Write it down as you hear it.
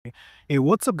Hey,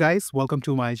 what's up guys? Welcome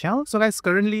to my channel. So guys,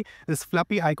 currently these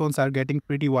fluffy icons are getting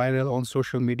pretty viral on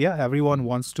social media. Everyone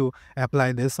wants to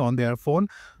apply this on their phone.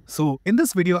 So in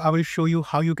this video, I will show you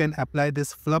how you can apply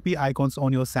this fluffy icons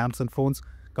on your Samsung phones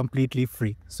completely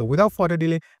free. So without further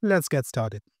delay, let's get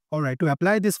started. Alright, to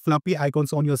apply these fluffy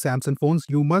icons on your Samsung phones,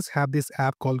 you must have this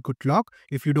app called Good Lock.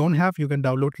 If you don't have, you can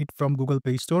download it from Google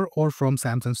Play Store or from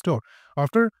Samsung Store.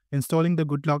 After installing the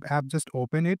Good Lock app, just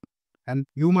open it. And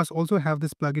you must also have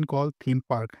this plugin called Theme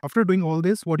Park. After doing all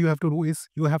this, what you have to do is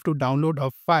you have to download a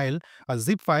file, a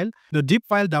zip file. The zip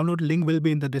file download link will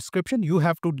be in the description. You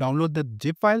have to download the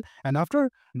zip file, and after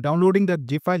downloading that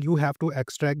zip file, you have to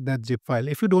extract that zip file.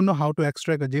 If you don't know how to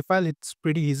extract a zip file, it's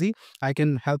pretty easy. I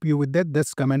can help you with that.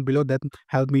 Just comment below that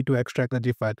help me to extract the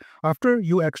zip file. After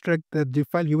you extract the zip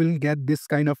file, you will get this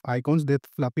kind of icons, that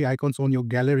fluffy icons on your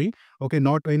gallery. Okay,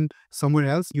 not in somewhere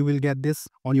else. You will get this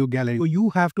on your gallery. So you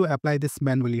have to apply this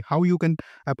manually. How you can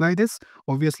apply this?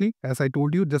 Obviously, as I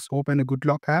told you, just open a Good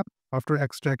Lock app. After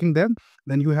extracting them,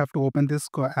 then you have to open this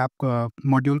app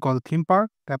module called Theme Park.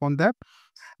 Tap on that.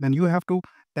 Then you have to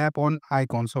tap on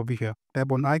icons over here.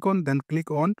 Tap on icon, then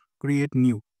click on create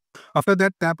new. After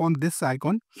that, tap on this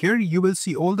icon. Here you will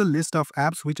see all the list of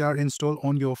apps which are installed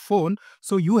on your phone.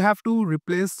 So you have to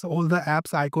replace all the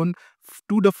apps icon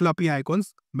to the fluffy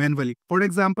icons manually. For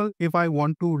example, if I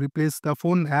want to replace the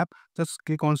phone app, just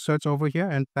click on search over here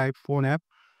and type phone app.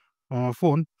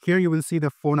 Phone. Here you will see the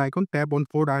phone icon. Tap on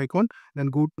phone icon, then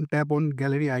go tap on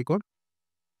gallery icon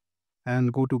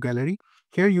and go to gallery.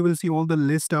 Here you will see all the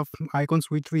list of icons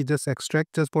which we just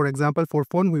extract. Just for example, for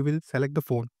phone, we will select the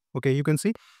phone. Okay, you can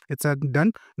see it's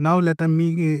done. Now let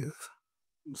me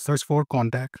search for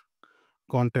contact.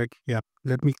 Yeah,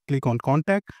 let me click on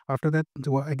contact. After that,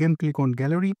 again click on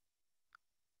gallery.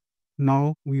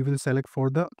 Now we will select for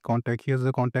the contact. Here's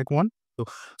the contact one.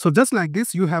 So just like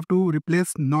this, you have to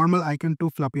replace normal icon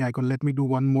to fluffy icon. Let me do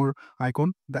one more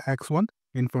icon, the X one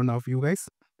in front of you guys.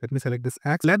 Let me select this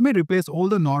X. Let me replace all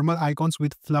the normal icons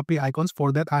with fluffy icons.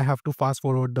 For that, I have to fast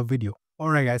forward the video.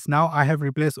 Alright guys, now I have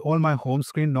replaced all my home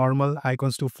screen normal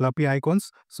icons to fluffy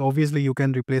icons. So obviously you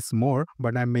can replace more,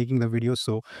 but I'm making the video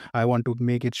so I want to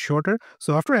make it shorter.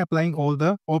 So after replacing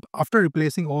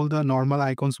all the normal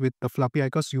icons with the fluffy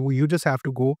icons, you just have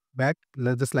to go back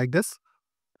just like this.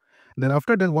 Then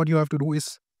after that, what you have to do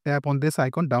is tap on this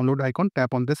icon, download icon,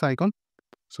 tap on this icon.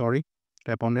 Sorry,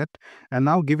 tap on it. And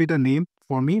now give it a name.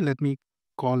 For me, let me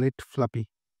call it fluffy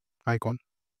icon.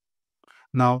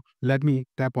 Now let me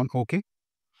tap on OK.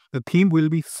 The theme will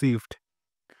be saved.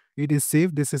 It is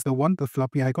saved. This is the one, the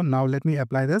fluffy icon. Now let me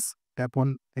apply this. Tap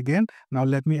on again. Now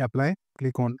let me apply.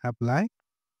 Click on apply.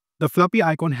 The fluffy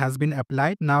icon has been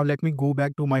applied. Now let me go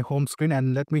back to my home screen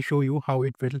and let me show you how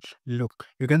it will look.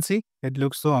 You can see it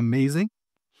looks so amazing.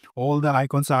 All the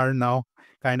icons are now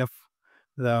kind of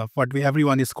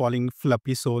everyone is calling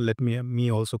fluffy. So let me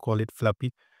also call it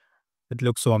fluffy. It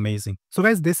looks so amazing. So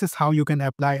guys, this is how you can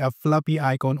apply a fluffy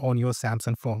icon on your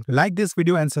Samsung phone. Like this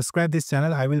video and subscribe this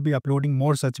channel. I will be uploading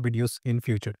more such videos in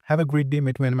future. Have a great day.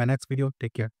 Meet me in my next video.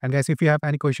 Take care. And guys, if you have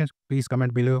any questions, please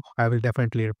comment below. I will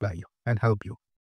definitely reply you and help you.